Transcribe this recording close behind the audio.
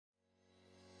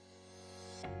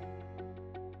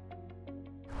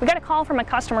We got a call from a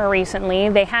customer recently.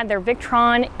 They had their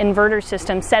Victron inverter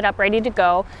system set up, ready to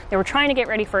go. They were trying to get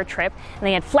ready for a trip, and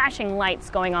they had flashing lights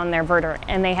going on their inverter,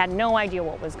 and they had no idea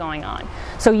what was going on.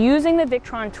 So using the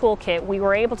Victron Toolkit, we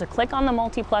were able to click on the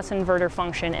multi-plus inverter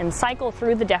function and cycle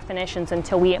through the definitions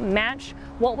until we matched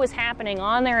what was happening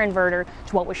on their inverter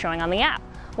to what was showing on the app.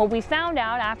 Well, we found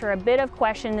out after a bit of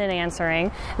question and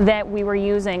answering that we were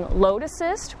using load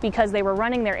assist because they were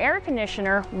running their air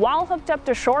conditioner while hooked up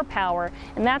to shore power,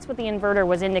 and that's what the inverter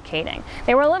was indicating.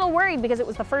 They were a little worried because it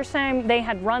was the first time they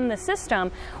had run the system,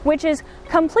 which is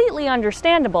completely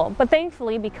understandable, but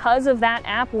thankfully because of that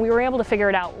app we were able to figure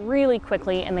it out really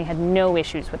quickly and they had no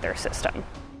issues with their system.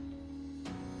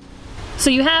 So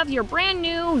you have your brand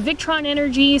new Victron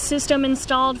Energy system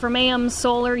installed from AM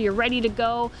Solar, you're ready to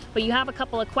go, but you have a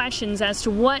couple of questions as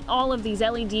to what all of these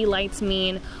LED lights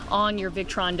mean on your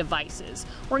Victron devices.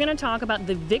 We're going to talk about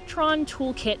the Victron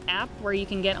Toolkit app, where you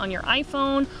can get on your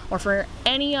iPhone or for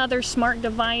any other smart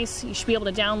device. You should be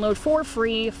able to download for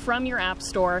free from your app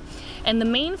store. And the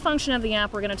main function of the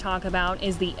app we're going to talk about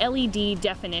is the LED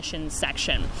definitions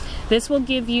section. This will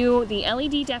give you the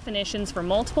LED definitions for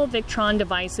multiple Victron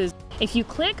devices. If you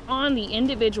click on the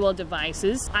individual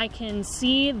devices, I can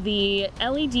see the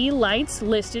LED lights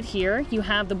listed here. You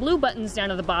have the blue buttons down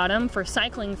at the bottom for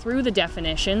cycling through the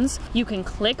definitions. You can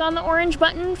click on the orange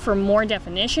button for more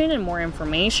definition and more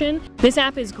information. This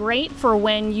app is great for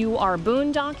when you are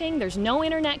boondocking. There's no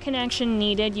internet connection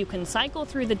needed. You can cycle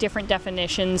through the different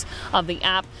definitions of the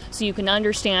app so you can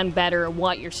understand better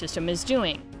what your system is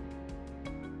doing.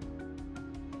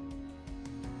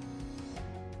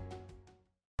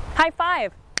 High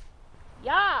five.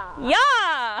 Yeah.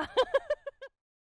 Yeah.